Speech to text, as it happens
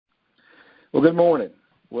Well, good morning.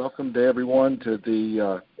 Welcome to everyone to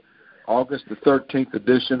the August the 13th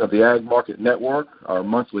edition of the Ag Market Network, our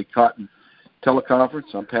monthly cotton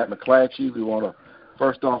teleconference. I'm Pat McClatchy. We want to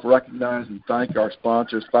first off recognize and thank our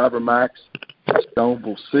sponsors, FiberMax,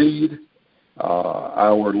 Stoneville Seed.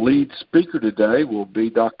 Our lead speaker today will be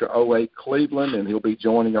Dr. O.A. Cleveland, and he'll be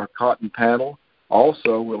joining our cotton panel.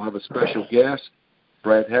 Also, we'll have a special guest.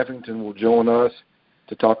 Brad Heffington will join us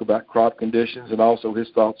to talk about crop conditions and also his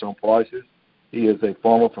thoughts on prices. He is a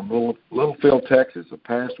farmer from Littlefield, Texas, a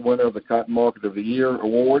past winner of the Cotton Market of the Year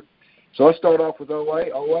award. So let's start off with O.A.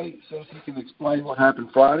 O.A. says he can explain what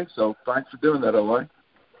happened Friday, so thanks for doing that, O.A.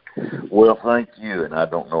 Well, thank you, and I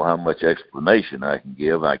don't know how much explanation I can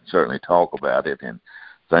give. I can certainly talk about it, and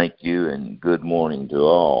thank you, and good morning to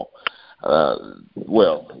all.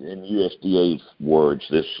 Well, in USDA's words,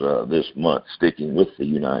 this month, sticking with the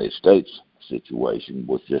United States situation,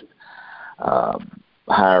 was just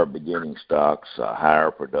higher beginning stocks, higher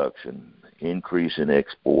production, increase in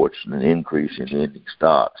exports, and an increase in ending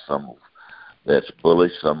stocks. Some of that's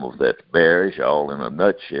bullish, some of that's bearish. All in a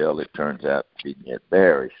nutshell, it turns out to be net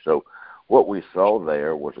bearish. So what we saw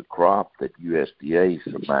there was a crop that USDA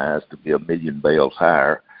surmised to be 1 million bales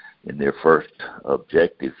higher in their first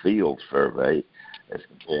objective field survey as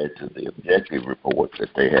compared to the objective report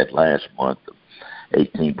that they had last month of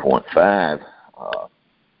 18.5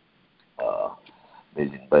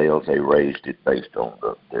 million bales. They raised it based on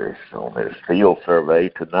their field survey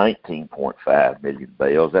to 19.5 million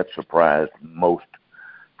bales. That surprised most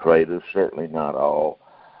traders, certainly not all.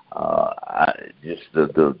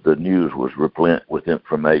 The news was replete with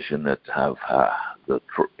information that have the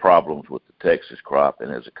problems with the Texas crop,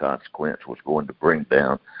 and as a consequence was going to bring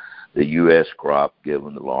down the U.S. crop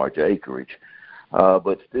given the large acreage.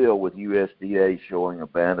 But still, with USDA showing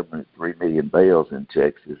abandonment of 3 million bales in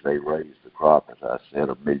Texas, they raised the crop, as I said,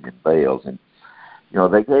 1 million bales. And, you know,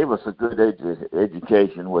 they gave us a good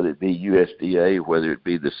education, whether it be USDA, whether it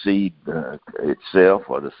be the seed itself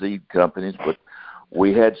or the seed companies. But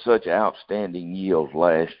we had such outstanding yields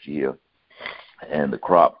last year, and the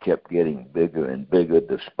crop kept getting bigger and bigger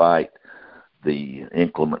despite the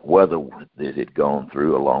inclement weather that had gone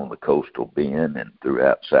through along the coastal bend and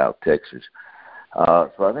throughout South Texas.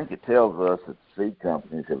 So I think it tells us that the seed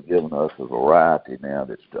companies have given us a variety now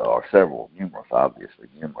or numerous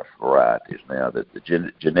varieties now that the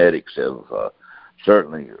genetics have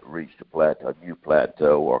certainly reached a new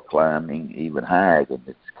plateau or climbing even higher than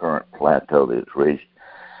its current plateau that it's reached.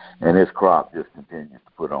 And this crop just continues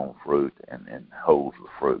to put on fruit and holds the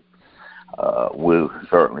fruit.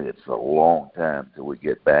 It's a long time till we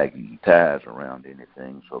get bagging ties around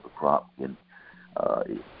anything so the crop can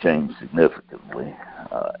changed significantly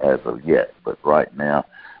as of yet. But right now,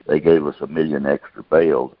 they gave us 1 million extra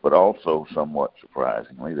bales, but also somewhat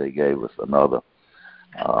surprisingly, they gave us another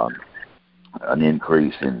an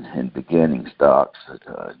increase in beginning stocks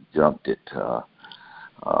that jumped it from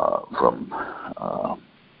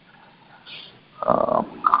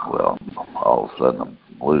all of a sudden I'm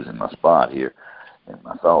losing my spot here in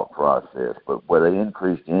my thought process, but where they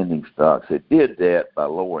increased ending stocks, it did that by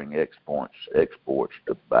lowering exports to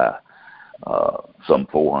by some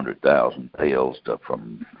 400,000 bales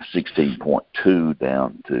from 16.2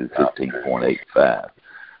 down to 15.85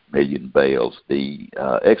 million bales. The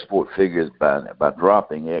export figures by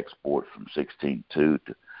dropping exports from 16.2 to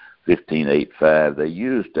 15.85, they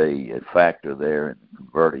used a factor there in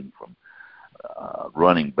converting from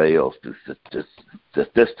running bales to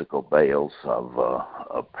statistical bales of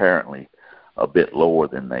apparently a bit lower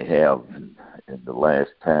than they have in the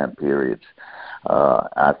last time periods.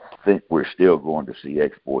 I think we're still going to see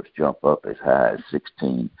exports jump up as high as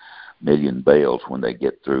 16 million bales when they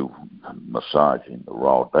get through massaging the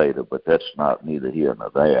raw data, but that's neither here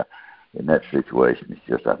nor there. In that situation, it's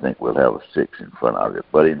just I think we'll have a 6 in front of it.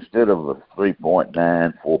 But instead of a 3.9,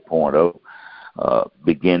 4.0,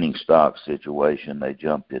 beginning stock situation, they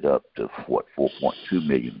jumped it up to 4.2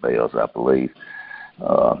 million bales, I believe.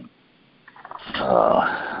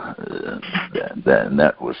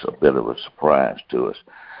 That was a bit of a surprise to us.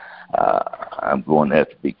 I'm going to have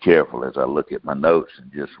to be careful as I look at my notes and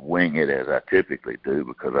just wing it as I typically do,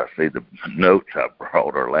 because I see the notes I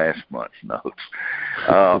brought are last month's notes.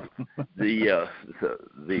 I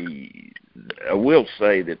will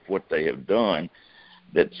say that what they have done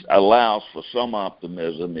that allows for some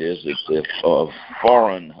optimism is that if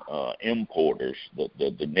foreign importers,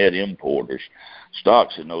 the net importers,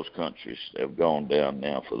 stocks in those countries have gone down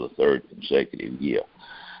now for the third consecutive year.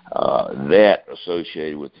 That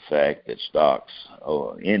associated with the fact that stocks,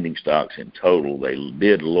 ending stocks in total, they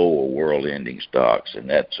did lower world ending stocks, and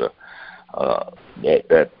that's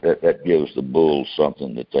That gives the bulls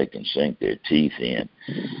something that they can sink their teeth in.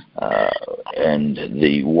 And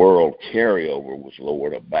the world carryover was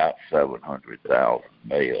lowered about 700,000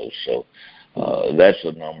 bales. So that's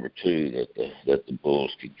a number too that the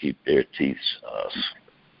bulls can keep their teeth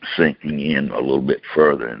sinking in a little bit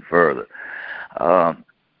further and further.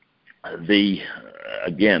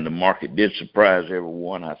 Again, the market did surprise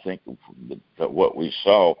everyone. I think that what we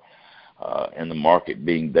saw and the market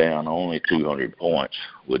being down only 200 points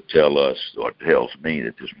would tell us, or tells me,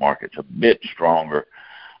 that this market's a bit stronger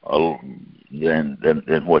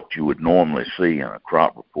than what you would normally see in a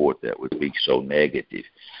crop report that would be so negative.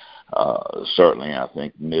 Certainly, I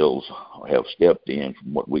think mills have stepped in.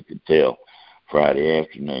 From what we could tell Friday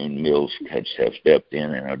afternoon, mills have stepped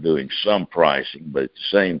in and are doing some pricing, but at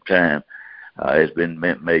the same time, it's been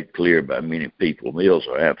made clear by many people, mills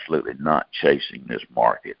are absolutely not chasing this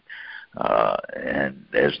market. And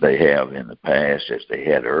as they have in the past, as they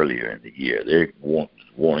had earlier in the year, they're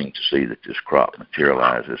wanting to see that this crop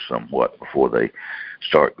materializes somewhat before they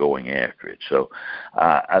start going after it. So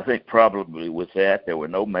I think probably with that, there were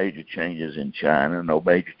no major changes in China, no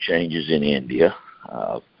major changes in India.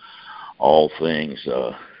 All things,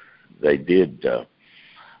 they did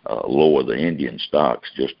lower the Indian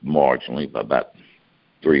stocks just marginally by about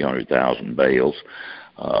 300,000 bales.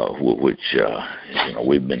 Which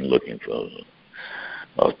we've been looking for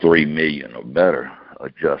a 3 million or better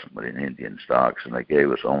adjustment in Indian stocks, and they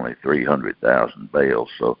gave us only 300,000 bales,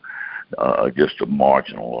 so just a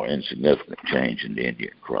marginal or insignificant change in the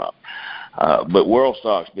Indian crop. But world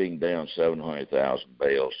stocks being down 700,000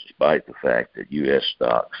 bales, despite the fact that U.S.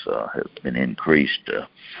 stocks have been increased,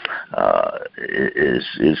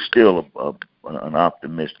 is still an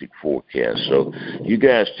optimistic forecast. So you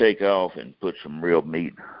guys take off and put some real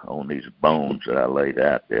meat on these bones that I laid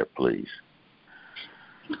out there, please.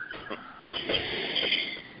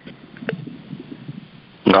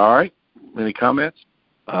 All right. Any comments?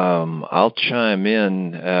 I'll chime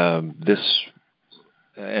in.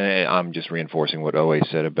 And I'm just reinforcing what Owe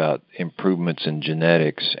said about improvements in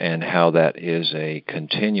genetics and how that is a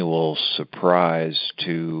continual surprise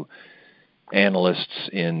to analysts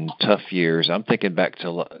in tough years. I'm thinking back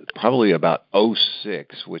to probably about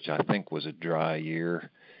 2006, which I think was a dry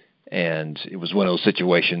year. And it was one of those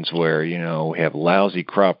situations where, we have lousy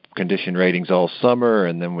crop condition ratings all summer,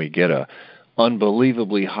 and then we get a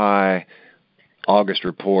unbelievably high August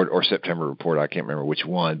report or September report. I can't remember which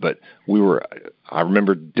one, but I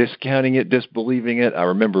remember discounting it, disbelieving it. I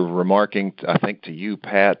remember remarking, I think to you,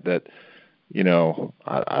 Pat, that,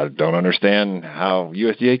 I don't understand how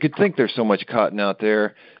USDA could think there's so much cotton out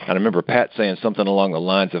there. And I remember Pat saying something along the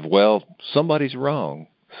lines of, well, somebody's wrong.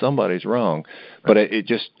 But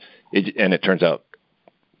it turns out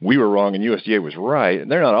we were wrong and USDA was right, and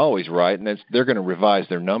they're not always right, and they're going to revise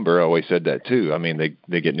their number. I always said that too. I mean,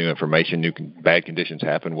 they get new information, bad conditions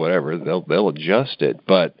happen, whatever. They'll adjust it,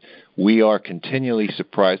 but we are continually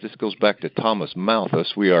surprised. This goes back to Thomas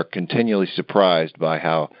Malthus. We are continually surprised by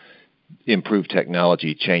how improved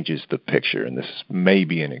technology changes the picture, and this may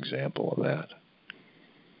be an example of that.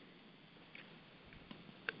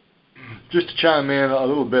 Just to chime in a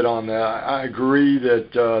little bit on that, I agree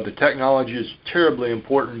that the technology is terribly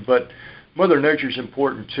important, but Mother Nature is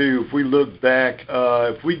important too. If we look back,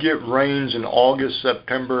 if we get rains in August,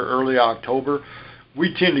 September, early October,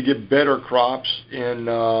 we tend to get better crops in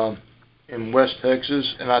West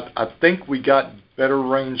Texas, and I think we got better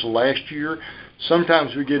rains last year.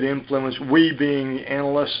 Sometimes we get influenced, we being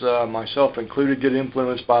analysts, myself included, get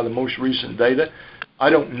influenced by the most recent data. I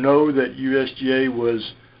don't know that USDA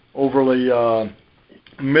was overly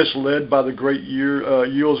misled by the great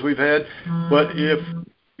yields we've had, but if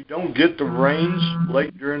we don't get the rains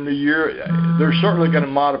late during the year, they're certainly going to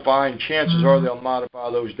modify, and chances are they'll modify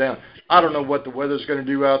those down. I don't know what the weather's going to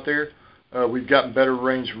do out there. We've gotten better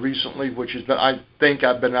rains recently, which has been, I think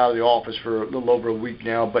I've been out of the office for a little over a week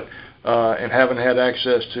now, but and haven't had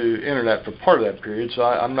access to internet for part of that period, so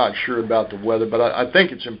I'm not sure about the weather, but I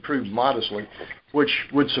think it's improved modestly, which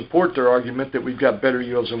would support their argument that we've got better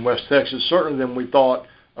yields in West Texas, certainly than we thought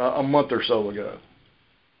a month or so ago.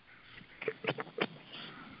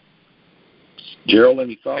 Gerald,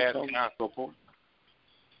 any thoughts on that?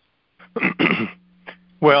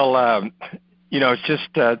 Well, it's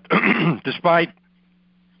just despite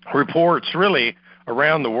reports really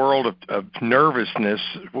around the world of nervousness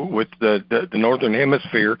with the Northern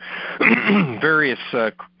Hemisphere, various,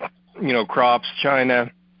 crops,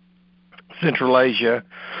 China, Central Asia,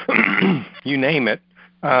 you name it,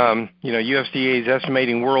 USDA is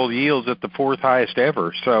estimating world yields at the fourth highest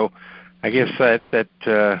ever. So I guess that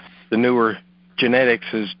the newer genetics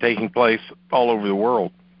is taking place all over the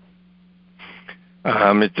world.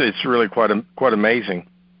 It's really quite amazing.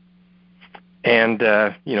 And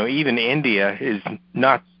even India is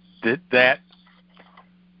not that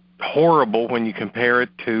horrible when you compare it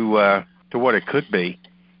to what it could be,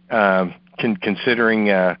 considering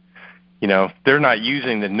they're not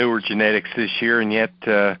using the newer genetics this year, and yet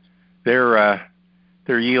their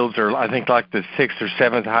yields are, I think, like the 6th or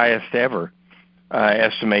 7th highest ever,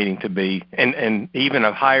 estimating to be, and even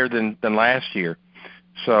higher than last year.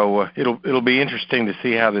 So it'll be interesting to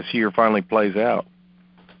see how this year finally plays out.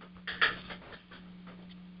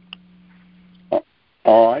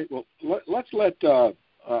 All right. Well, let's let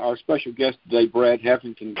our special guest today, Brad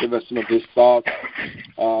Heffington, give us some of his thoughts.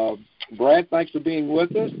 Brad, thanks for being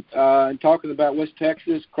with us and talking about West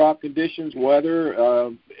Texas crop conditions,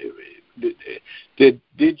 weather. Did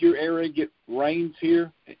your area get rains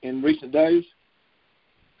here in recent days?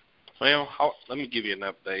 Well, let me give you an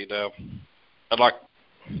update. I'd like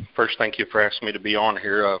first thank you for asking me to be on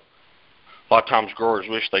here. A lot of times growers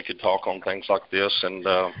wish they could talk on things like this and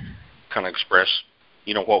kind of express,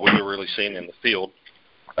 what we were really seeing in the field.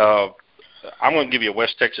 I'm going to give you a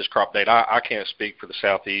West Texas crop date. I can't speak for the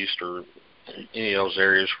Southeast or any of those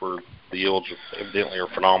areas where the yields evidently are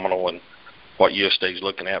phenomenal and what USDA is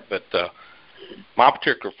looking at. But my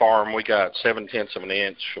particular farm, we got 0.7 of an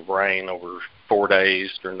inch of rain over 4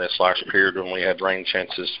 days during this last period when we had rain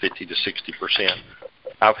chances 50 to 60%.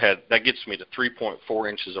 That gets me to 3.4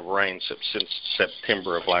 inches of rain since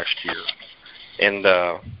September of last year. And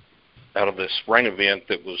out of this rain event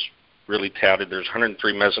that was really touted, there's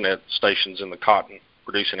 103 mesonet stations in the cotton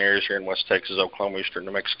producing areas here in West Texas, Oklahoma, eastern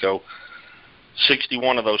New Mexico.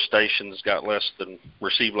 61 of those stations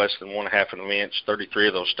received less than 1/2 of an inch. 33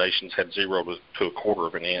 of those stations had 0 to 1/4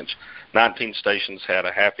 of an inch. 19 stations had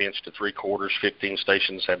 1/2 inch to 3/4. 15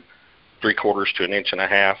 stations had 3/4 to 1.5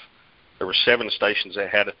 inches. There were 7 stations that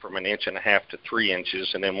had it from 1.5 inches to 3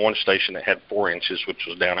 inches, and then 1 station that had 4 inches, which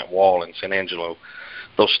was down at Wall in San Angelo.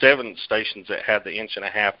 Those 7 stations that had the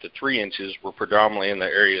 1.5 inches to 3 inches were predominantly in the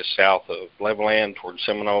area south of Levelland, towards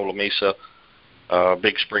Seminole, La Mesa,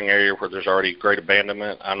 Big Spring area where there's already great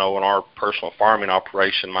abandonment. I know in our personal farming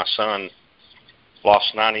operation, my son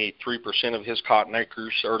lost 93% of his cotton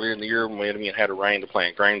acres earlier in the year when we hadn't even had a rain to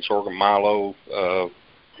plant grain, sorghum, milo,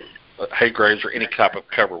 hay graves, or any type of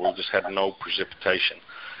cover. We just had no precipitation.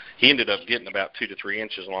 He ended up getting about 2 to 3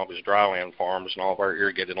 inches on all of his dryland farms and all of our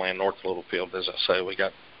irrigated land north of Littlefield. As I say, we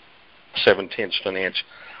got 0.7 to an inch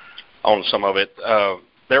on some of it.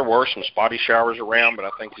 There were some spotty showers around, but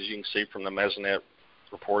I think as you can see from the Mesonet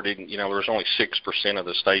reporting, there was only 6% of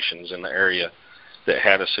the stations in the area that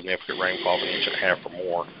had a significant rainfall of 1.5 inches or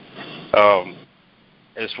more.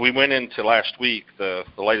 As we went into last week, the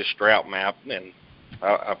latest drought map, and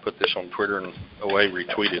I put this on Twitter and OA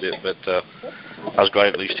retweeted it, but I was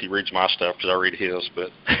glad at least he reads my stuff because I read his. But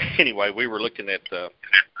anyway, we were looking at the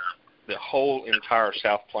whole entire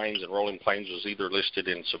South Plains and Rolling Plains was either listed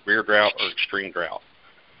in severe drought or extreme drought.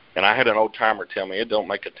 And I had an old timer tell me it don't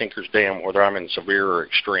make a tinker's damn whether I'm in severe or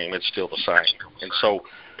extreme. It's still the same. And so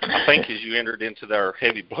I think as you entered into their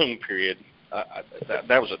heavy bloom period,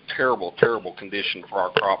 that was a terrible, terrible condition for our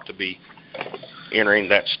crop to be entering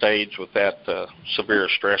that stage with that severe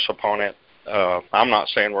stress upon it. I'm not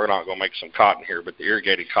saying we're not going to make some cotton here, but the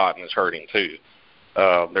irrigated cotton is hurting too.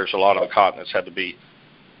 There's a lot of cotton that's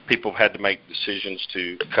people have had to make decisions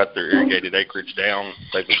to cut their irrigated acreage down.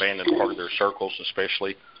 They've abandoned part of their circles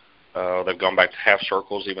especially. They've gone back to half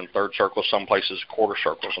circles, even third circles, some places quarter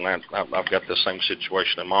circles, and I've got the same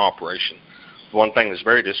situation in my operation. One thing that's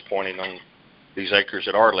very disappointing on these acres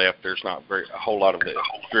that are left, there's not a whole lot of the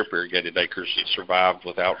drip irrigated acres that survived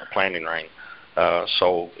without a planting rain.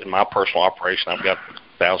 So in my personal operation, I've got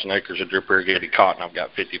 1,000 acres of drip irrigated cotton. I've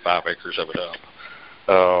got 55 acres of it up.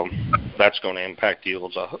 That's going to impact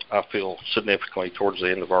yields, I feel, significantly towards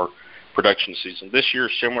the end of our production season. This year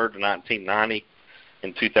is similar to 1990.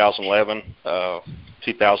 In 2011,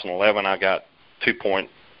 I got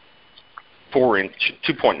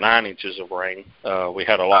 2.9 inches of rain. We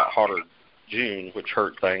had a lot hotter June, which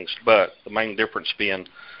hurt things, but the main difference being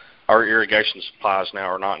our irrigation supplies now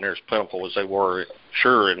are not near as plentiful as they were,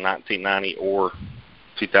 sure, in 1990 or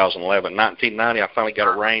 2011. 1990, I finally got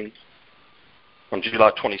a rain on July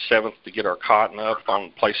 27th to get our cotton up on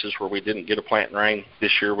places where we didn't get a planting rain.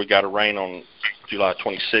 This year we got a rain on July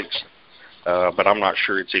 26th. But I'm not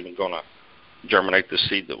sure it's even going to germinate the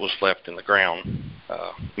seed that was left in the ground.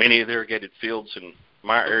 Many of the irrigated fields in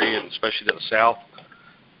my area, and especially to the south,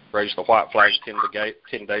 raised the white flag 10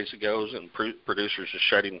 days ago, and producers are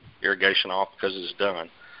shutting irrigation off because it's done.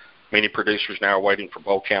 many producers now are waiting for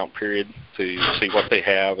bowl count period to see what they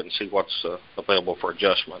have and see what's available for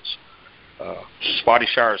adjustments. Spotty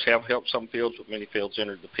showers have helped some fields, but many fields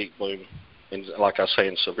entered the peak bloom, in, like I say,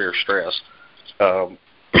 in severe stress.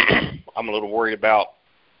 I'm a little worried about,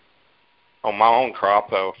 on my own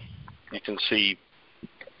crop, you can see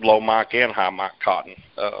low mic and high mic cotton.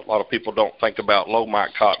 A lot of people don't think about low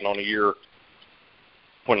mic cotton on a year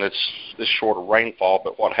when it's this short of rainfall,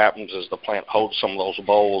 but what happens is the plant holds some of those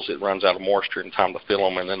bolls, it runs out of moisture in time to fill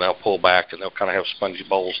them, and then they'll pull back and they'll kind of have spongy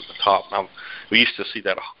bolls at the top. Now, we used to see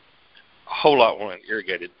that a whole lot when it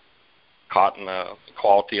irrigated cotton. The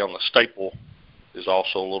quality on the staple is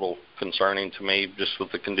also a little concerning to me, just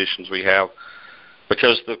with the conditions we have.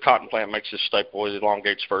 Because the cotton plant makes this staple, it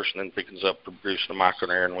elongates first and then thickens up to produce the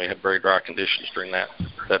micronair, and we had very dry conditions during that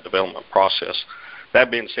development process.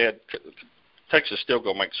 That being said, Texas still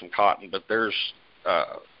going to make some cotton, but there's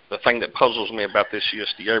the thing that puzzles me about this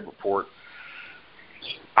USDA report.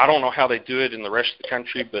 I don't know how they do it in the rest of the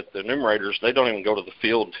country, but the enumerators, they don't even go to the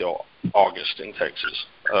field until August in Texas.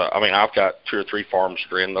 I mean, I've got 2 or 3 farms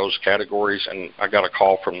that are in those categories, and I got a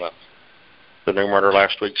call from the enumerator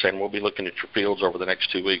last week saying we'll be looking at your fields over the next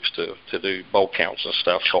 2 weeks to do bowl counts and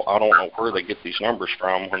stuff. So I don't know where they get these numbers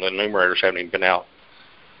from when the enumerators haven't even been out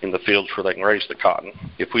in the fields where they can raise the cotton.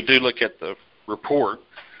 If we do look at the report,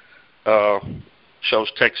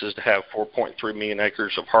 shows Texas to have 4.3 million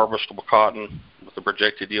acres of harvestable cotton with a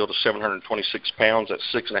projected yield of 726 pounds. That's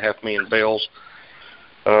 6.5 million bales.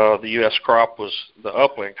 The U.S. crop was, the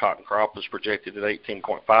upland cotton crop was projected at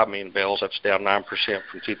 18.5 million bales. That's down 9%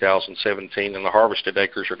 from 2017, and the harvested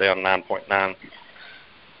acres are down 9%.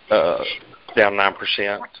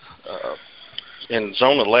 In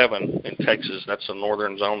Zone 11 in Texas, that's a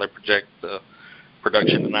northern zone, they project the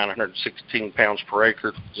production of 916 pounds per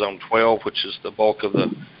acre. Zone 12, which is the bulk of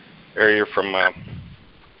the area from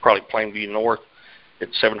probably Plainview north,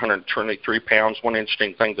 it's 723 pounds. One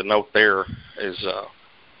interesting thing to note there is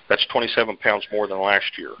that's 27 pounds more than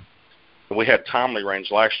last year. We had timely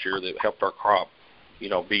rains last year that helped our crop,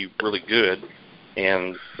 be really good,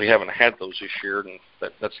 and we haven't had those this year. And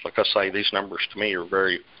that's like I say, these numbers to me are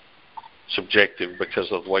very subjective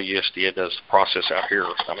because of the way USDA does the process out here.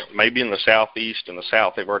 I mean, maybe in the southeast and the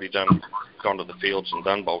south they've already gone to the fields and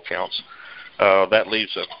done bowl counts. That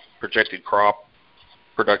leaves a projected crop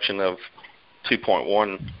production of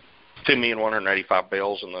 2,185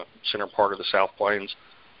 bales in the center part of the South Plains.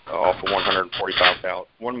 Off of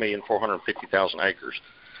 1,450,000 acres.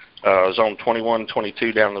 Zone 21,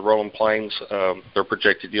 22 down the Rolling Plains, their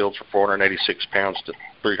projected yields are 486 pounds to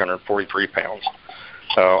 343 pounds.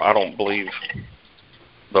 I don't believe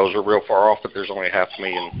those are real far off, but there's only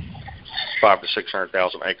 500,000, 500,000 to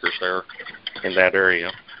 600,000 acres there in that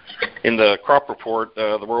area. In the crop report,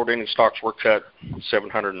 the world ending stocks were cut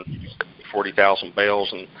 740,000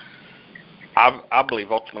 bales, and I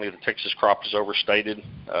believe ultimately the Texas crop is overstated.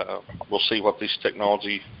 We'll see what this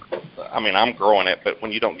technology, I mean, I'm growing it, but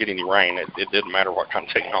when you don't get any rain, it doesn't matter what kind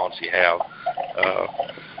of technology you have.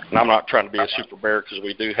 And I'm not trying to be a super bear because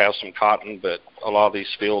we do have some cotton, but a lot of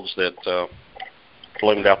these fields that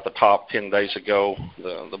bloomed out the top 10 days ago,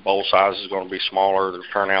 the boll size is going to be smaller, the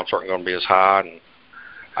turnouts aren't going to be as high, and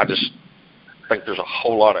I just think there's a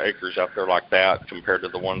whole lot of acres out there like that compared to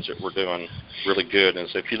the ones that were doing really good. And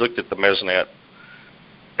so if you looked at the Mesonet,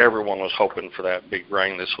 everyone was hoping for that big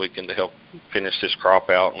rain this weekend to help finish this crop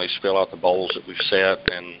out and at least fill out the bowls that we've set,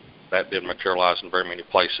 and that didn't materialize in very many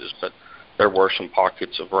places. But there were some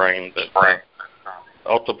pockets of rain. But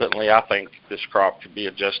ultimately, I think this crop could be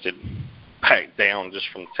adjusted back down just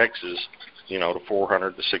from Texas, to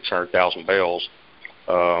 400 to 600,000 bales,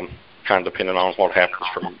 kind of depending on what happens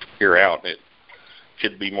from here out. It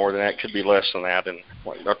could be more than that, could be less than that. And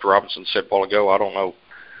like Dr. Robinson said a while ago, I don't know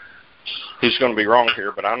who's going to be wrong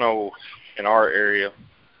here, but I know in our area,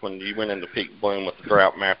 when you went into peak bloom with the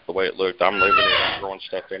drought map the way it looked, I'm living it, I'm growing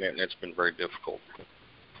stuff in it, and it's been very difficult.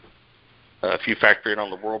 If you factor in on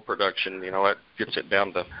the world production, that gets it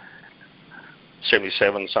down to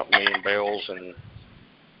 77-something million bales, and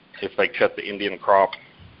if they cut the Indian crop,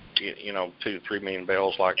 2 to 3 million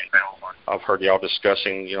bales, like I've heard y'all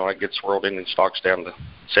discussing, it gets world Indian stocks down to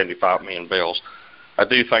 75 million bales. I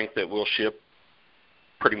do think that we'll ship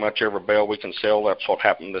pretty much every bale we can sell. That's what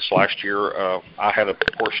happened this last year. I had a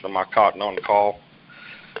portion of my cotton on call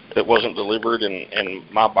that wasn't delivered, and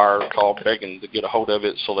my buyer called begging to get a hold of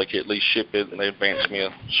it so they could at least ship it, and they advanced me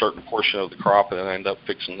a certain portion of the crop, and I ended up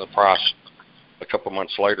fixing the price a couple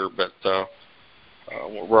months later. But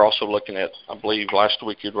we're also looking at, I believe last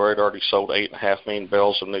week you'd already sold 8.5 million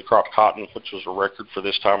bales of new crop cotton, which was a record for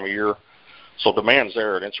this time of year. So demand's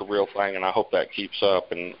there, and it's a real thing, and I hope that keeps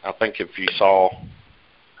up. And I think if you saw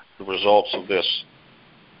the results of this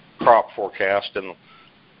crop forecast and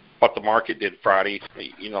what the market did Friday,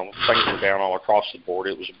 things were down all across the board.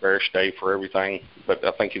 It was a bearish day for everything. But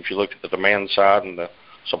I think if you look at the demand side and the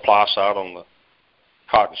supply side on the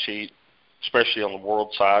cotton sheet, especially on the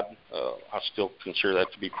world side, I still consider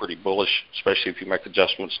that to be pretty bullish, especially if you make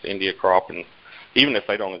adjustments to India crop. And even if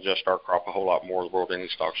they don't adjust our crop a whole lot more, the world India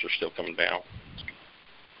stocks are still coming down.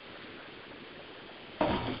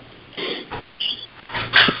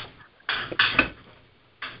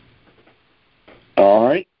 All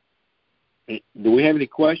right. Do we have any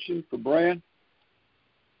questions for Brad?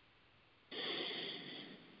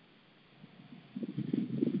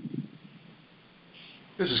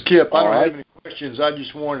 This is Kip. I don't have any questions. I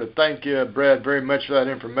just wanted to thank Brad very much for that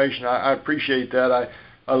information. I appreciate that.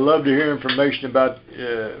 I love to hear information about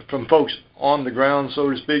from folks on the ground, so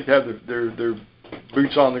to speak, have their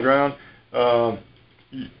boots on the ground.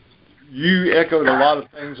 You echoed a lot of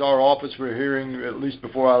things our office were hearing, at least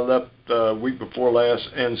before I left week before last,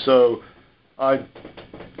 and so I,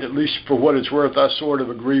 at least for what it's worth, I sort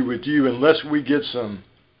of agree with you. Unless we get some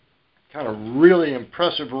kind of really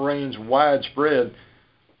impressive rains widespread,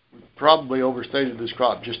 we probably overstated this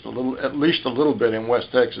crop just a little, at least a little bit in West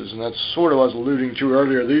Texas, and that's sort of what I was alluding to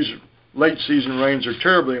earlier. These late season rains are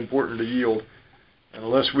terribly important to yield, and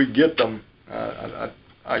unless we get them,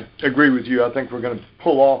 I agree with you. I think we're going to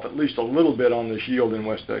pull off at least a little bit on this yield in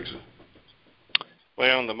West Texas.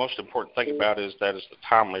 Well, and the most important thing about it is that it's the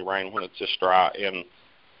timely rain when it's this dry, and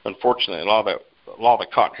unfortunately, a lot of the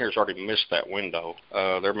cotton here has already missed that window.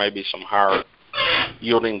 There may be some higher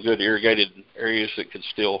yielding, good irrigated areas that could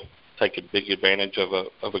still take a big advantage of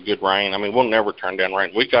a good rain. I mean, we'll never turn down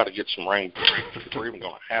rain. We got to get some rain if we're even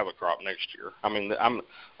going to have a crop next year. I mean,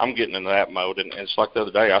 I'm getting into that mode, and it's like the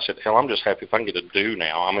other day I said, hell, I'm just happy if I can get a dew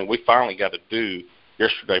now. I mean, we finally got a dew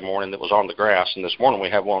yesterday morning that was on the grass, and this morning we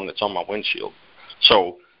have one that's on my windshield.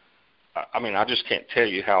 So, I mean, I just can't tell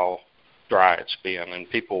you how dry it's been, and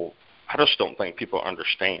I just don't think people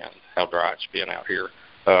understand how dry it's been out here.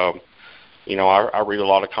 I read a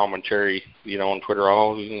lot of commentary, on Twitter.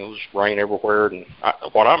 There's rain everywhere, and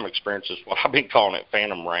what I'm experiencing is what I've been calling it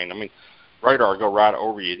phantom rain. I mean, radar go right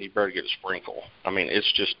over you, and you barely get a sprinkle. I mean,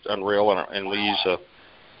 it's just unreal, and we use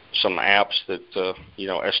some apps that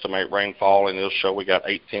estimate rainfall, and it'll show we got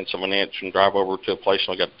 0.8 of an inch, and drive over to a place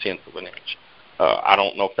and we got 1/10 of an inch. I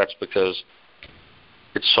don't know if that's because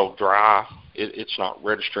it's so dry, it's not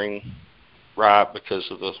registering right because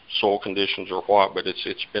of the soil conditions or what, but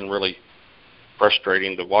it's been really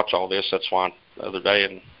frustrating to watch all this. That's why the other day,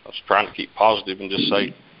 and I was trying to keep positive and just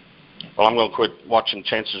say, well, I'm going to quit watching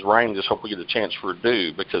chances of rain, just hope we get a chance for a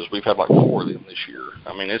dew, because we've had like 4 of them this year.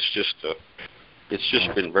 I mean, it's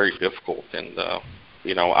just been very difficult, and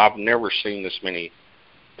I've never seen this many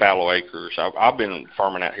fallow acres. I've been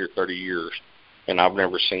farming out here 30 years, and I've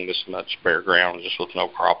never seen this much bare ground just with no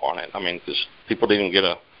crop on it. I mean, because people didn't get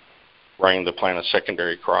a rain to plant a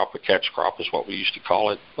secondary crop. A catch crop is what we used to call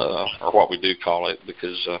it, or what we do call it,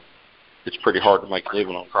 because it's pretty hard to make a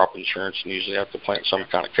living on crop insurance, and usually have to plant some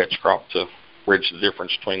kind of catch crop to bridge the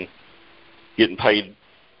difference between getting paid,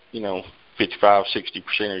 55,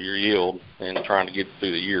 60% of your yield and trying to get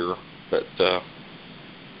through the year. But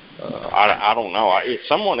I don't know. If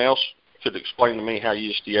someone else could explain to me how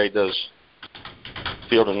USDA does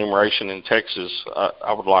field enumeration in Texas,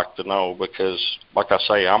 I would like to know, because, like I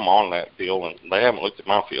say, I'm on that field, and they haven't looked at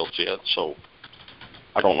my fields yet, so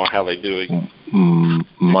I don't know how they do it.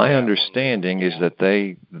 My understanding is that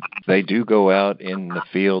they do go out in the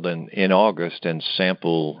field in August and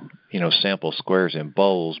sample squares and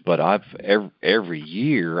bowls, but every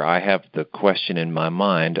year I have the question in my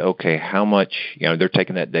mind, okay, how much, they're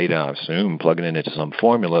taking that data, I assume, plugging it into some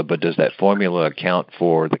formula, but does that formula account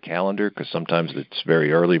for the calendar? Because sometimes it's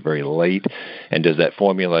very early, very late. And does that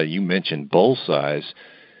formula, you mentioned bowl size,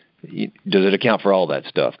 does it account for all that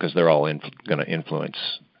stuff? Because they're all going to influence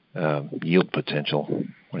yield potential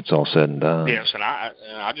when it's all said and done. Yes, and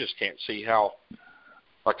I just can't see how.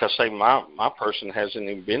 Like I say, my person hasn't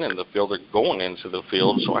even been in the field. They're going into the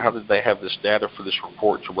field, so how did they have this data for this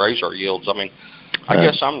report to raise our yields? I mean, I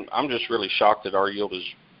guess I'm just really shocked that our yield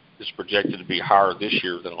is projected to be higher this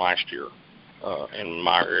year than last year in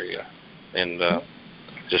my area, and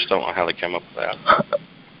just don't know how they came up with that.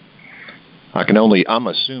 I'm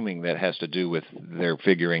assuming that has to do with they're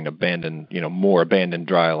figuring more abandoned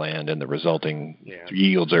dry land, and the resulting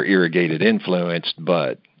yields are irrigated influenced,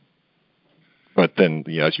 but then,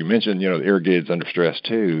 as you mentioned, irrigated's under stress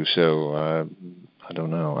too. So I don't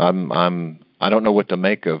know. I don't know what to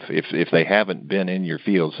make of if they haven't been in your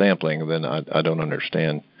field sampling. Then I don't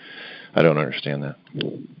understand. I don't understand that.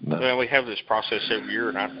 No. Well, we have this process every year,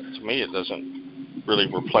 and to me, it doesn't really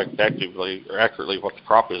reflect actively or accurately what the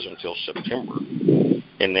crop is until September.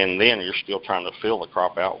 And then you're still trying to fill the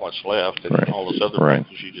crop out, what's left, and all those other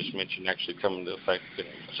factors you just mentioned actually come into effect in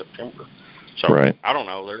September. So I don't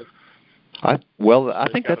know. I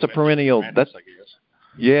think that's a perennial. That's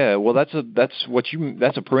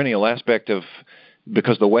a perennial aspect of,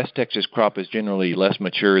 because the West Texas crop is generally less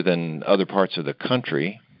mature than other parts of the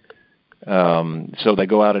country. So they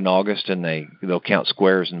go out in August and they'll count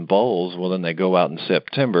squares and bowls. Well, then they go out in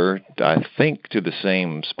September, I think, to the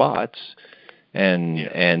same spots. And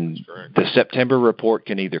the September report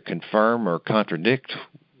can either confirm or contradict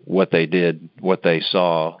what they thought they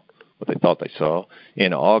saw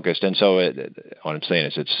in August. And so what I'm saying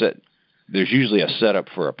is there's usually a setup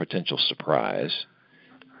for a potential surprise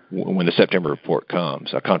when the September report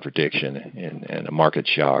comes, a contradiction and a market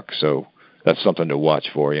shock. So that's something to watch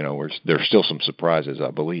for. There's still some surprises,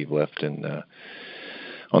 I believe, left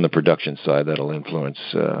on the production side that'll influence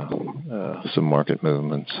some market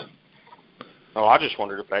movements. Oh, I just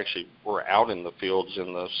wondered if actually we're out in the fields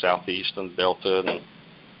in the southeast and Delta and,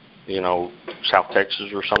 South Texas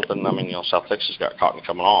or something. I mean, South Texas got cotton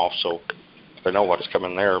coming off, so they know what's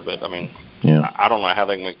coming there. But, I mean, I don't know how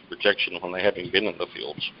they can make the projection when they haven't been in the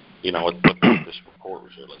fields, when this report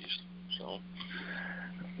was released. So.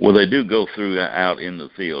 Well, they do go through out in the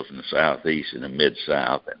fields in the southeast and the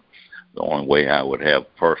mid-south, and the only way I would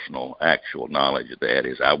have personal, actual knowledge of that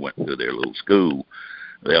is I went to their little school.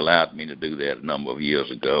 They allowed me to do that a number of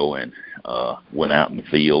years ago, and went out in the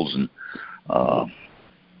fields and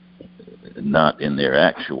not in their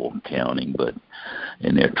actual counting, but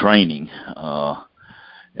in their training.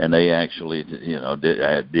 And they actually,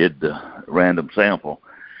 did the random sample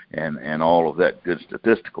and all of that good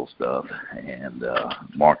statistical stuff, and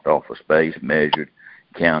marked off a space, measured,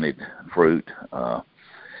 counted fruit.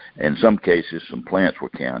 In some cases, some plants were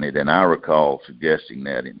counted, and I recall suggesting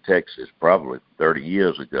that in Texas probably 30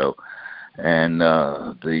 years ago, and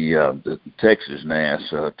the Texas NAS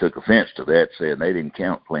took offense to that, saying they didn't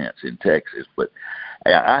count plants in Texas. But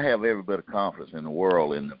I have every bit of confidence in the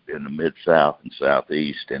world in the Mid-South and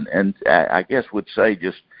Southeast, and I guess would say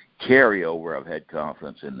just carryover. I've had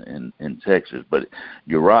confidence in Texas, but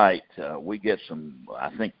you're right. We get some, I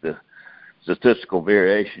think the statistical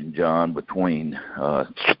variation, John, between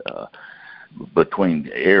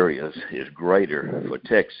areas is greater for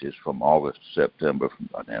Texas from August to September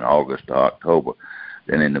and August to October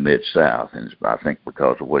than in the Mid-South. And I think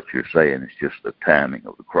because of what you're saying, it's just the timing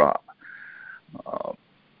of the crop.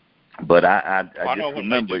 But I know just when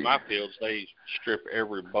remember, they do my fields, they strip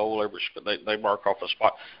every bowl, they mark off a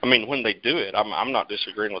spot. I mean, when they do it, I'm not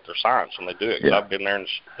disagreeing with their science when they do it, because I've been there and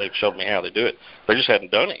they've showed me how they do it. They just hadn't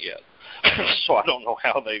done it yet. So I don't know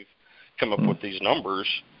how they've come up with these numbers.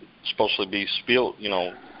 It's supposed to be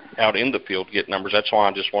out in the field to get numbers. That's why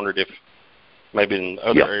I just wondered if maybe in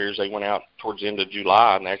other areas they went out towards the end of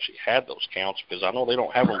July and actually had those counts, because I know they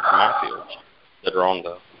don't have them for my fields that are on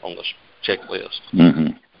the checklist.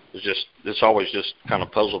 Mm-hmm. It's always just kind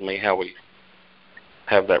of puzzled me how we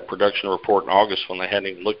have that production report in August when they hadn't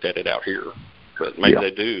even looked at it out here. But maybe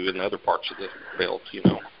they do in other parts of the belt,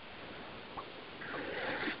 Well,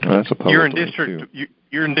 that's a puzzle.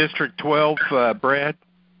 You're in District 12, Brad?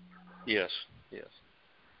 Yes.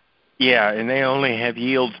 Yeah, and they only have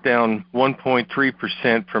yields down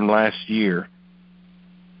 1.3% from last year.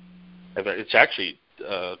 It's actually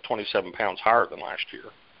 27 pounds higher than last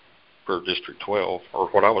year for District 12, or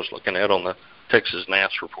what I was looking at on the Texas NAS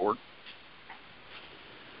report.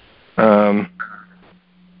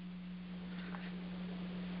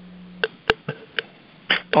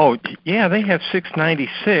 Oh, yeah, they have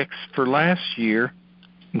 696 for last year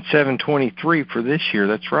and 723 for this year.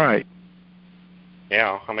 That's right.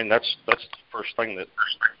 Yeah, I mean, that's the first thing that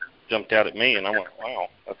jumped out at me, and I went, wow,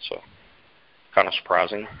 that's kind of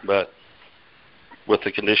surprising. But with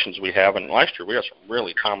the conditions we have, and last year we had some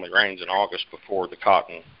really timely rains in August before the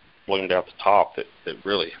cotton bloomed out the top that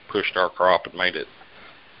really pushed our crop and made it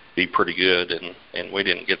be pretty good, and we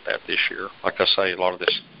didn't get that this year. Like I say, a lot of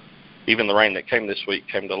this, even the rain that came this week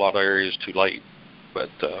came to a lot of areas too late. But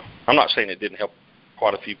I'm not saying it didn't help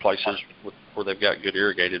quite a few places where they've got good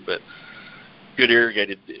irrigated, but good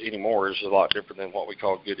irrigated anymore is a lot different than what we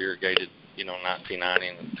call good irrigated, 1990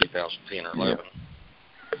 and 2010 or 11.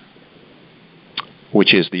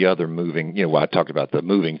 Which is the other moving, I talked about the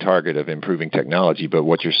moving target of improving technology, but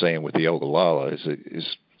what you're saying with the Ogallala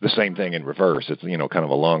is the same thing in reverse. It's, kind of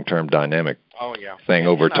a long-term dynamic thing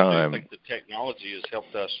over time. I think the technology has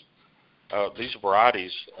helped us these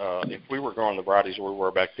varieties, if we were growing the varieties we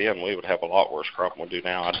were back then, we would have a lot worse crop than we do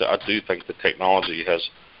now. I do think the technology has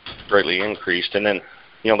greatly increased. And then,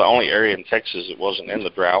 the only area in Texas that wasn't in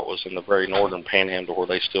the drought was in the very northern panhandle, where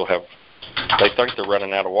they still have, they think they're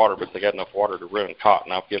running out of water, but they got enough water to ruin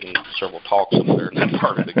cotton. I've given several talks up there in that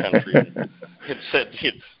part of the country. It said,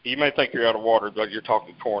 you may think you're out of water, but you're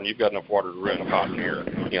talking corn. You've got enough water to ruin cotton here,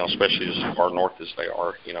 especially as far north as they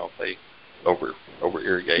are. They over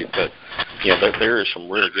irrigate. But, there is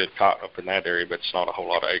some really good cotton up in that area, but it's not a whole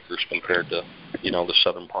lot of acres compared to, the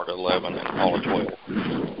southern part of 11 and all of 12.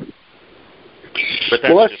 But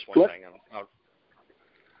that's just one thing.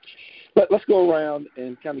 Let's go around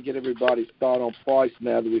and kind of get everybody's thought on price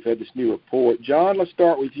now that we've had this new report. John, let's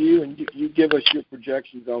start with you, and you give us your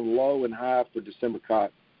projections on low and high for December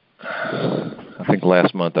cotton. I think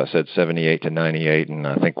last month I said 78 to 98, and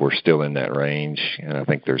I think we're still in that range. And I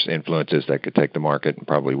think there's influences that could take the market and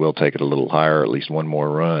probably will take it a little higher, at least one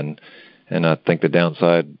more run. And I think the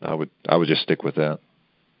downside, I would just stick with that.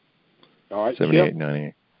 All right, 78,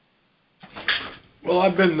 98. Well,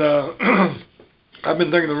 I've been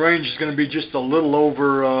thinking the range is going to be just a little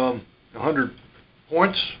over 100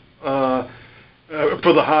 points for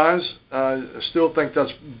the highs. I still think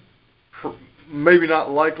that's maybe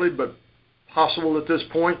not likely, but possible at this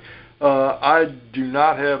point. I do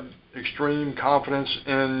not have extreme confidence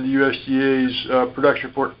in the USDA's production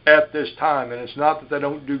report at this time, and it's not that they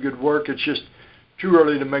don't do good work. It's just too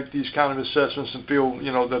early to make these kind of assessments and feel,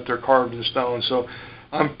 that they're carved in stone. So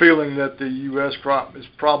I'm feeling that the U.S. crop is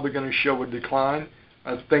probably going to show a decline.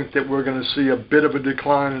 I think that we're going to see a bit of a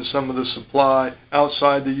decline in some of the supply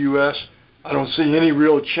outside the U.S. I don't see any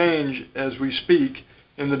real change as we speak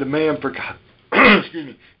in the demand for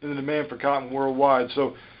cotton worldwide.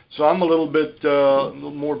 So I'm a little bit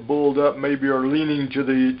more bulled up, maybe, or leaning to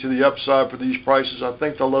the upside for these prices. I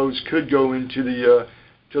think the lows could go into the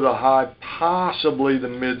high, possibly the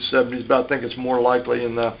mid 70s, but I think it's more likely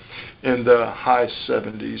in the high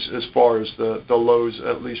 70s as far as the lows,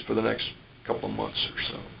 at least for the next couple of months or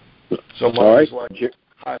so. So mine's like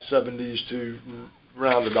high 70s to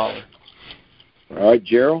around $1. All right,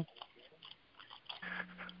 Gerald.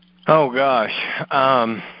 Oh gosh.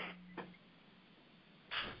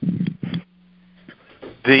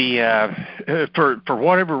 For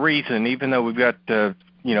whatever reason, even though we've got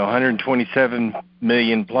 127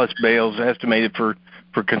 million plus bales estimated for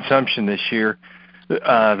consumption this year,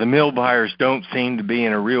 the mill buyers don't seem to be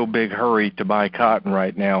in a real big hurry to buy cotton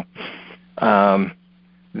right now. So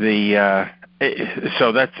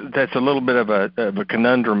that's a little bit of a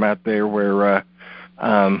conundrum out there where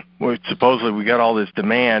supposedly we got all this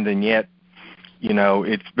demand, and yet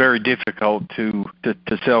it's very difficult to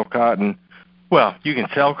sell cotton. Well, you can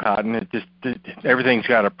sell cotton. Everything's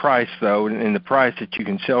got a price, though, and the price that you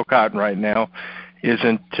can sell cotton right now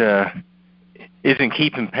isn't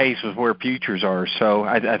keeping pace with where futures are. So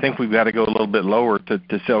I think we've got to go a little bit lower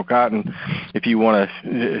to sell cotton if you want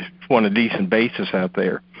a decent basis out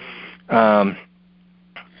there. So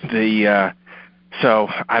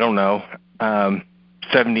I don't know,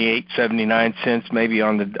 78, 79 cents maybe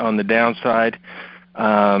on the downside.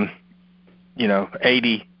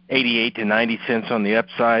 88 to 90 cents on the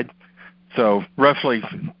upside. So roughly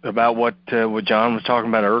about what John was talking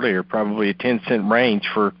about earlier, probably a 10-cent range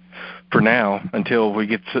for now until we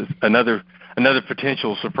get another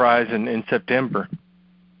potential surprise in September.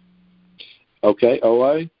 Okay,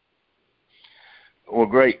 OA? Well,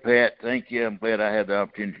 great, Pat. Thank you. I'm glad I had the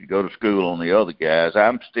opportunity to go to school on the other guys.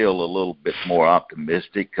 I'm still a little bit more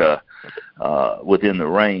optimistic within the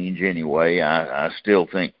range anyway. I still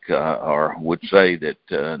think or would say that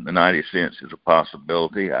the 90 cents is a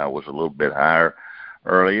possibility. I was a little bit higher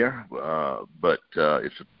earlier, but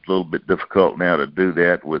it's a little bit difficult now to do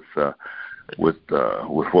that with the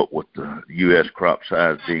U.S. crop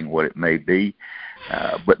size being what it may be.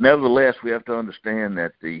 But nevertheless, we have to understand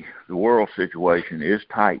that the world situation is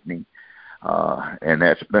tightening, and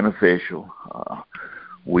that's beneficial.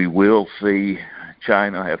 We will see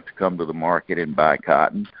China have to come to the market and buy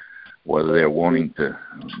cotton, whether they're wanting to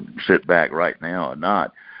sit back right now or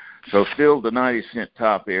not. So still the 90-cent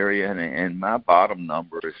top area, and my bottom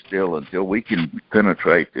number is still, until we can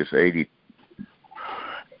penetrate this 82,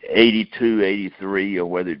 83, or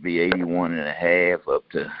whether it be 81 and a half up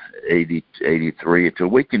to 80, 83, until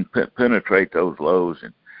we can penetrate those lows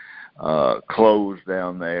and close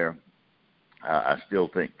down there. I still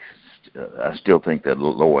think that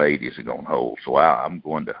lower 80s are going to hold. So I'm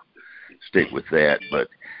going to stick with that. But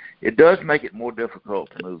it does make it more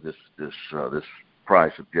difficult to move this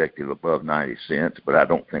price objective above 90 cents, but I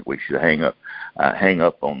don't think we should hang up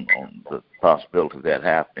on the possibility of that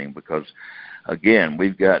happening because, again,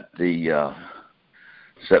 we've got the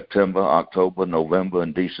September, October, November,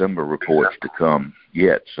 and December reports to come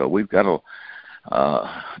yet, so we've got a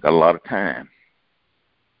lot of time.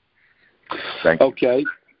 Thank you. Okay.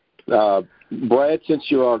 Brad, since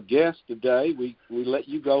you're our guest today, we let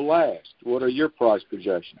you go last. What are your price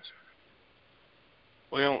projections?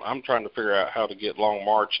 Well, I'm trying to figure out how to get long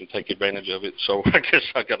March and take advantage of it, so I guess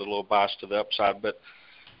I got a little bias to the upside. But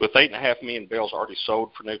with 8.5 million bales already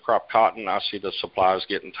sold for new crop cotton, I see the supplies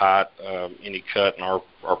getting tight. Any cut in our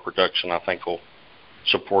production, I think, will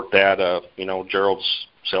support that. Gerald's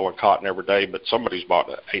selling cotton every day, but somebody's bought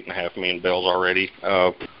 8.5 million bales already.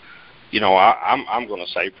 I'm going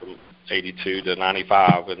to say from 82 to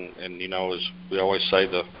 95, and as we always say,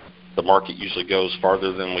 the market usually goes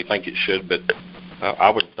farther than we think it should, but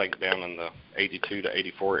I would think down in the 82 to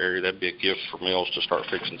 84 area, that'd be a gift for mills to start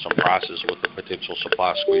fixing some prices with the potential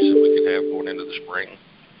supply squeeze that we could have going into the spring,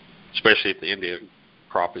 especially if the India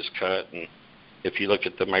crop is cut. And if you look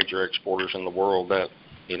at the major exporters in the world, that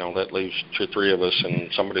leaves 2 or 3 of us,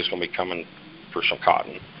 and somebody's going to be coming for some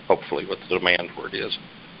cotton, hopefully, with the demand where it is.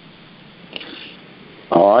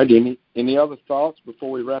 All right. Any other thoughts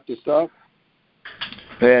before we wrap this up?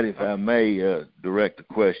 Pat, if I may direct the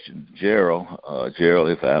question to Gerald. Gerald,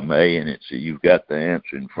 if I may, and you've got the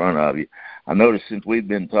answer in front of you. I noticed since we've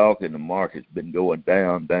been talking, the market's been going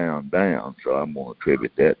down, down, down, so I'm going to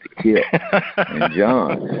attribute that to Kip. And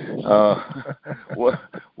John,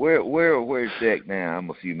 where's Deck now?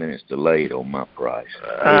 I'm a few minutes delayed on my price.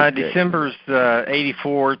 December's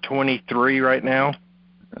 84.23 right now.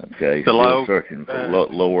 Okay, the low searching for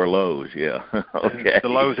lower lows, yeah. Okay. The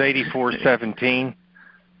low's 84.17.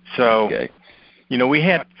 So, okay. We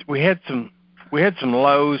had some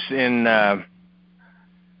lows in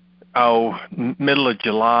middle of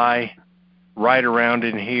July, right around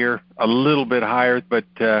in here, a little bit higher, but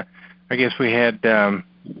I guess we had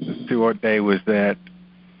let's see, what day was that?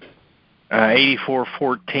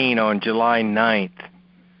 84.14 on July 9th.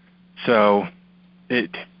 So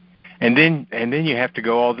and then you have to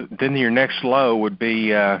go then your next low would be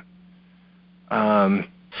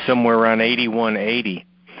somewhere around 81.80.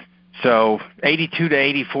 So 82 to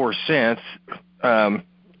 84 cents to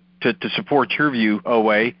support your view,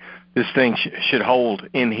 OA. This thing should hold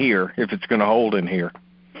in here if it's going to hold in here.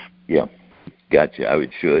 Yeah, gotcha. It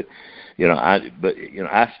should.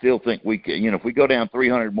 I still think we can. If we go down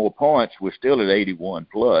 300 more points, we're still at 81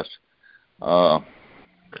 plus.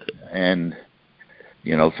 And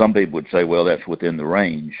some people would say, well, that's within the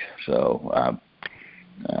range. So.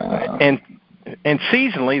 And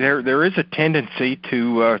seasonally, there is a tendency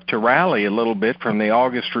to rally a little bit from the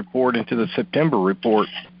August report into the September report.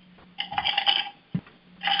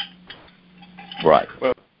 Right.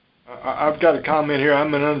 Well, I've got a comment here.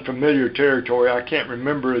 I'm in unfamiliar territory. I can't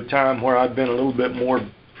remember a time where I've been a little bit more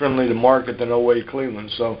friendly to market than OA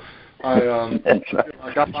Cleveland. So I feel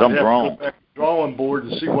like I might have to go back to the drawing board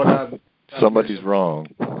and see what I've. Somebody's wrong.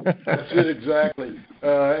 That's it, exactly.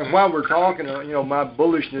 And while we're talking, my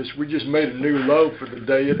bullishness, we just made a new low for the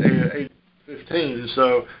day at 8:15.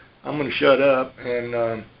 So I'm going to shut up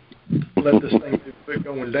and let this thing quit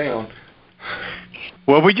going down.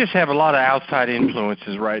 Well, we just have a lot of outside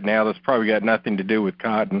influences right now that's probably got nothing to do with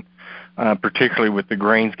cotton, particularly with the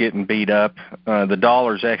grains getting beat up. The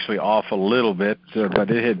dollar's actually off a little bit, but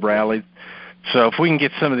it had rallied. So if we can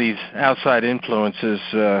get some of these outside influences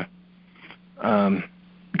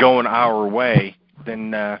going our way,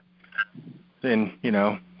 then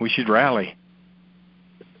we should rally.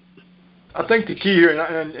 I think the key here,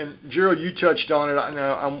 and Gerald, you touched on it.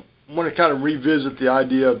 I want to kind of revisit the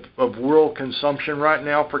idea of world consumption right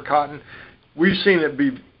now for cotton. We've seen it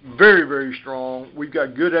be very, very strong. We've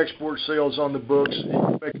got good export sales on the books.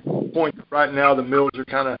 You make a point that right now the mills are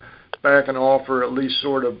kind of backing off, or at least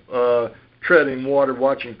sort of treading water,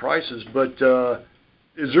 watching prices. But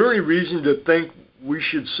is there any reason to think we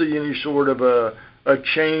should see any sort of a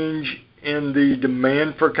change in the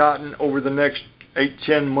demand for cotton over the next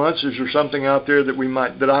 8-10 months? Is there something out there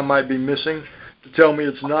that I might be missing to tell me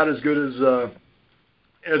it's not as good as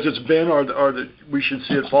it's been, or that we should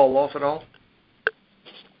see it fall off at all?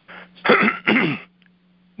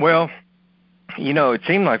 Well, it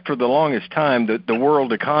seemed like for the longest time that the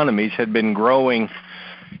world economies had been growing,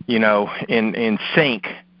 in sync.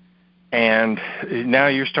 And now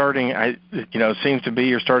you're starting, it seems to be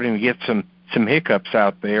you're starting to get some hiccups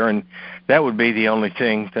out there, and that would be the only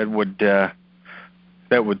thing that would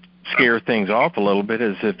scare things off a little bit,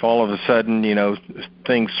 is if all of a sudden,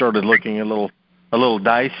 things started looking a little a little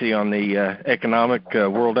dicey on the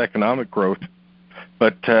world economic growth.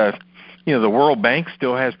 But the World Bank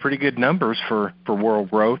still has pretty good numbers for world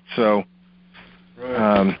growth. So,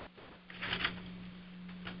 right.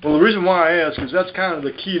 Well, the reason why I ask is that's kind of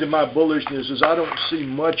the key to my bullishness is I don't see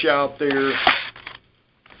much out there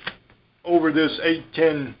over this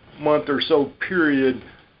 8-10 month or so period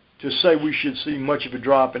to say we should see much of a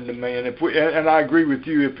drop in demand. And I agree with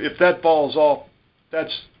you. If that falls off,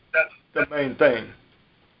 that's the main thing.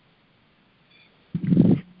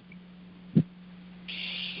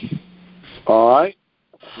 All right.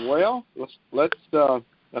 Well, let's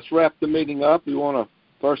wrap the meeting up. We want to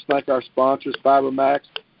first thank our sponsors, FiberMax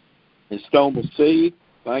and Stonewall Seed.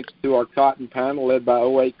 Thanks to our cotton panel led by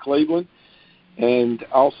 08 Cleveland. And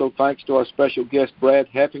also thanks to our special guest, Brad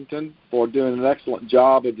Heffington, for doing an excellent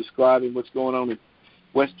job of describing what's going on in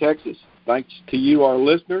West Texas. Thanks to you, our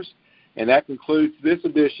listeners. And that concludes this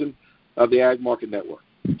edition of the Ag Market Network.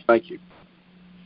 Thank you.